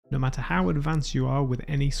No matter how advanced you are with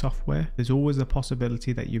any software, there's always a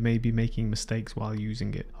possibility that you may be making mistakes while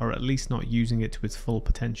using it, or at least not using it to its full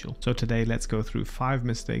potential. So today let's go through 5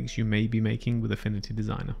 mistakes you may be making with Affinity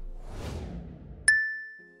Designer.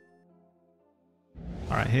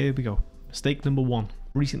 Alright, here we go. Mistake number 1.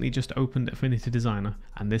 Recently just opened Affinity Designer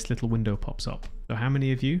and this little window pops up. So how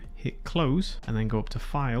many of you hit close and then go up to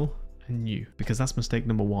File and New? Because that's mistake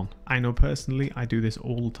number 1. I know personally I do this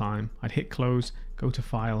all the time. I'd hit close, go to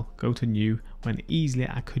File, go to New, when easily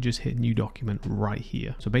I could just hit New Document right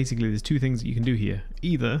here. So basically there's 2 things that you can do here.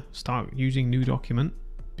 Either start using New Document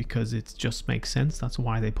because it just makes sense, that's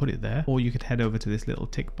why they put it there, or you could head over to this little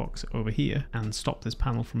tick box over here and stop this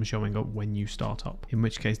panel from showing up when you start up. In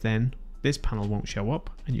which case then this panel won't show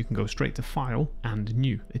up and you can go straight to File and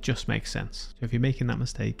New. It just makes sense. So if you're making that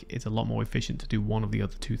mistake, it's a lot more efficient to do one of the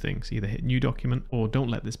other 2 things. Either hit New Document or don't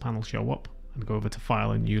let this panel show up and go over to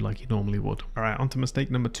File and New like you normally would. Alright, on to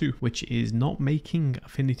mistake number 2, which is not making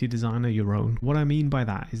Affinity Designer your own. What I mean by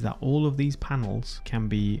that is that all of these panels can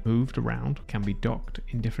be moved around, can be docked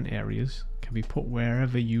in different areas, can be put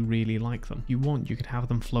wherever you really like them. If you want, you could have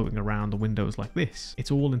them floating around the windows like this. It's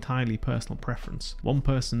all entirely personal preference. One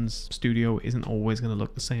person's studio isn't always going to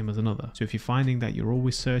look the same as another. So if you're finding that you're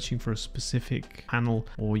always searching for a specific panel,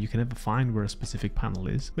 or you can never find where a specific panel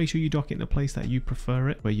is, make sure you dock it in a place that you prefer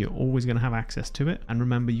it, where you're always going to have access to it. And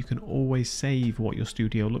remember, you can always save what your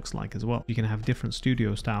studio looks like as well. You can have different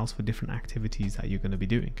studio styles for different activities that you're going to be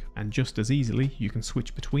doing. And just as easily, you can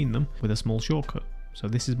switch between them with a small shortcut. So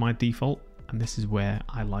this is my default, and this is where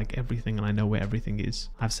I like everything and I know where everything is.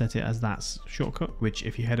 I've set it as that shortcut, which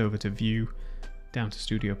if you head over to View, down to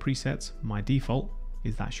Studio Presets, my default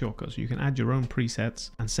is that shortcut. So you can add your own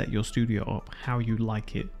presets and set your studio up how you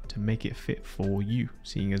like it to make it fit for you,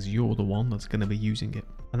 seeing as you're the one that's going to be using it.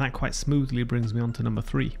 And that quite smoothly brings me on to number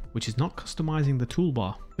 3, which is not customizing the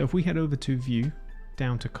toolbar. So if we head over to View,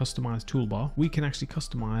 down to Customize Toolbar, we can actually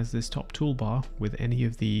customize this top toolbar with any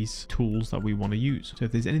of these tools that we want to use. So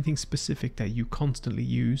if there's anything specific that you constantly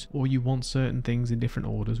use, or you want certain things in different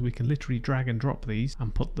orders, we can literally drag and drop these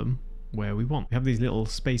and put them where we want. We have these little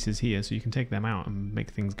spaces here, so you can take them out and make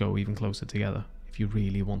things go even closer together if you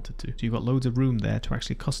really wanted to. So you've got loads of room there to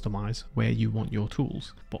actually customize where you want your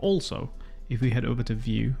tools. But also, if we head over to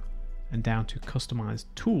View and down to Customize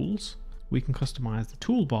Tools, we can customize the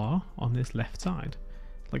toolbar on this left side.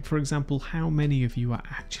 Like for example, how many of you are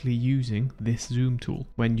actually using this zoom tool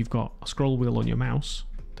when you've got a scroll wheel on your mouse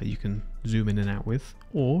that you can zoom in and out with,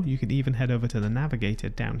 or you can even head over to the navigator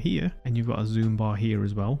down here and you've got a zoom bar here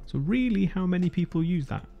as well. So really, how many people use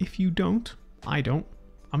that? If you don't, I don't,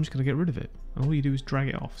 I'm just going to get rid of it. And all you do is drag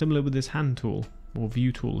it off. Similar with this hand tool, or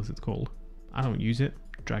view tool as it's called. I don't use it,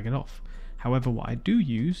 drag it off. However, what I do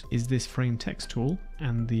use is this frame text tool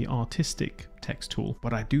and the artistic text tool,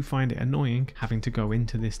 but I do find it annoying having to go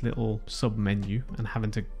into this little sub menu and having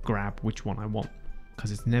to grab which one I want, because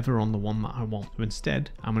it's never on the one that I want. So instead,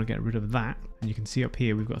 I'm going to get rid of that. And you can see up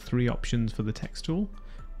here, we've got 3 options for the text tool.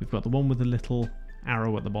 We've got the one with the little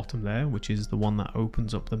arrow at the bottom there, which is the one that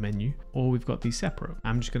opens up the menu, or we've got these separate.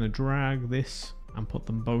 I'm just going to drag this and put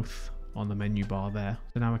them both on the menu bar there.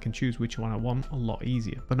 So now I can choose which one I want a lot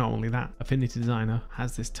easier. But not only that, Affinity Designer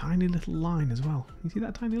has this tiny little line as well. You see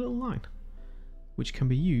that tiny little line? Which can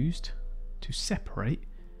be used to separate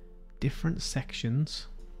different sections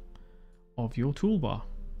of your toolbar.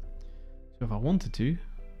 So if I wanted to,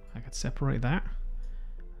 I could separate that.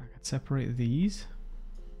 I could separate these.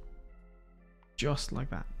 Just like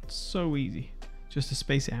that. So easy. Just to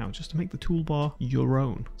space it out, just to make the toolbar your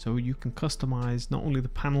own. So you can customize not only the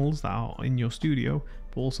panels that are in your studio,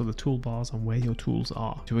 but also the toolbars and where your tools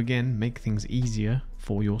are, to again make things easier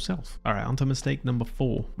for yourself. Alright, on to mistake number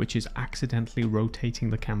 4, which is accidentally rotating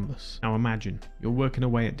the canvas. Now imagine, you're working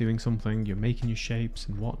away at doing something, you're making your shapes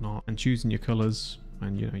and whatnot, and choosing your colors,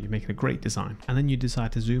 and you're making a great design. And then you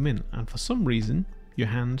decide to zoom in, and for some reason, your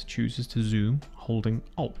hand chooses to zoom holding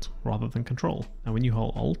Alt rather than Control. Now when you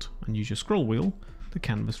hold Alt and use your scroll wheel, the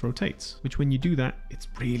canvas rotates, which when you do that, it's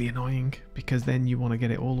really annoying, because then you want to get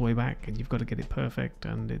it all the way back and you've got to get it perfect,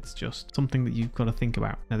 and it's just something that you've got to think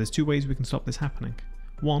about. Now there's 2 ways we can stop this happening.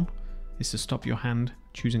 One is to stop your hand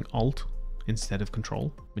choosing Alt instead of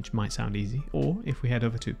Control, which might sound easy. Or if we head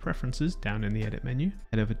over to Preferences down in the Edit menu,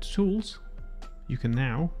 head over to Tools, you can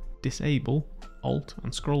now disable Alt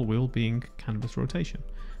and scroll wheel being canvas rotation.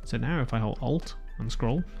 So now if I hold Alt and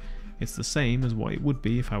scroll, it's the same as what it would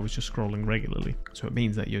be if I was just scrolling regularly. So it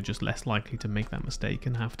means that you're just less likely to make that mistake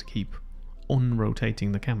and have to keep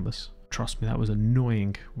unrotating the canvas. Trust me, that was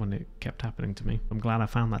annoying when it kept happening to me. I'm glad I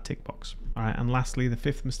found that tick box. Alright, and lastly, the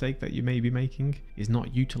fifth mistake that you may be making is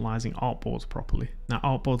not utilizing artboards properly. Now,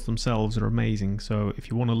 artboards themselves are amazing, so if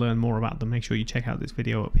you want to learn more about them, make sure you check out this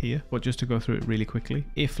video up here. But just to go through it really quickly,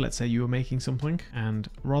 if let's say you were making something, and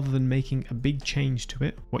rather than making a big change to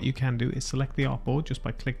it, what you can do is select the artboard just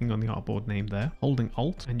by clicking on the artboard name there, holding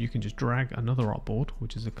Alt, and you can just drag another artboard,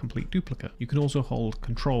 which is a complete duplicate. You can also hold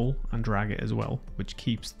Control and drag it as well, which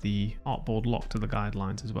keeps the artboard locked to the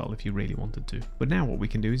guidelines as well if you really wanted to. But now what we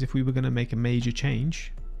can do is, if we were going to make a major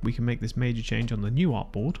change, we can make this major change on the new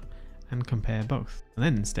artboard and compare both. And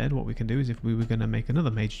then instead what we can do is, if we were going to make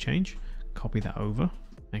another major change, copy that over,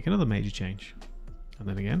 make another major change, and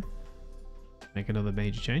then again make another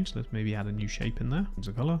major change. Let's maybe add a new shape in there, change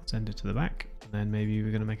the color, send it to the back, and then maybe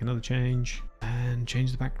we're going to make another change and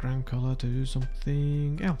change the background color to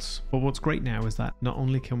something else. But what's great now is that not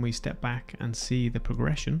only can we step back and see the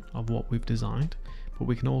progression of what we've designed, but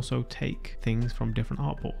we can also take things from different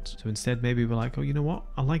artboards. So instead, maybe we're like, oh, you know what,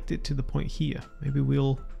 I liked it to the point here, maybe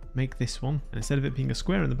we'll make this one, and instead of it being a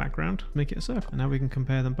square in the background, make it a circle. And now we can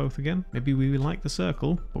compare them both again. Maybe we like the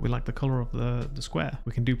circle, but we like the color of the square.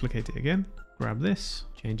 We can duplicate it again, grab this,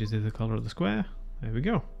 change it to the color of the square. There we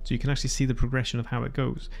go. So you can actually see the progression of how it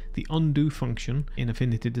goes. The undo function in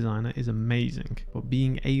Affinity Designer is amazing, but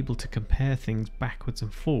being able to compare things backwards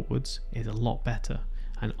and forwards is a lot better.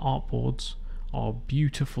 And artboards are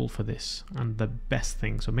beautiful for this and the best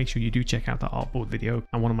thing. So make sure you do check out that artboard video.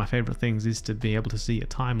 And one of my favorite things is to be able to see a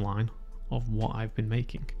timeline of what I've been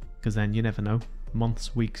making, because then you never know,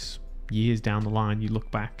 months, weeks, years down the line, you look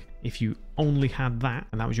back, if you only had that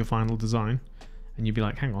and that was your final design, and you'd be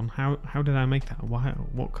like, hang on, how did I make that? Why,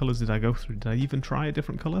 what colors did I go through? Did I even try a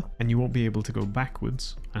different color? And you won't be able to go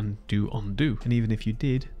backwards and do undo. And even if you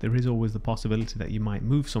did, there is always the possibility that you might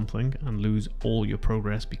move something and lose all your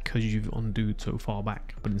progress because you've undoed so far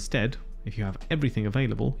back. But instead, if you have everything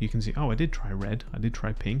available, you can see, oh, I did try red, I did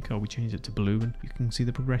try pink, oh, we changed it to blue, and you can see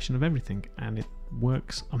the progression of everything, and it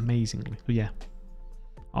works amazingly. So yeah,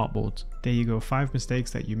 artboards. There you go, 5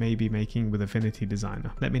 mistakes that you may be making with Affinity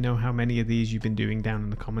Designer. Let me know how many of these you've been doing down in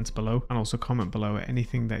the comments below, and also comment below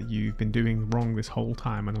anything that you've been doing wrong this whole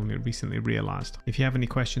time and only recently realized. If you have any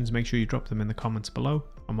questions, make sure you drop them in the comments below.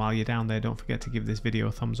 And while you're down there, don't forget to give this video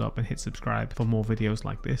a thumbs up and hit subscribe for more videos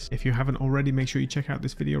like this. If you haven't already, make sure you check out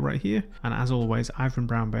this video right here. And as always, I've been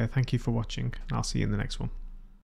Brown Bear. Thank you for watching, and I'll see you in the next one.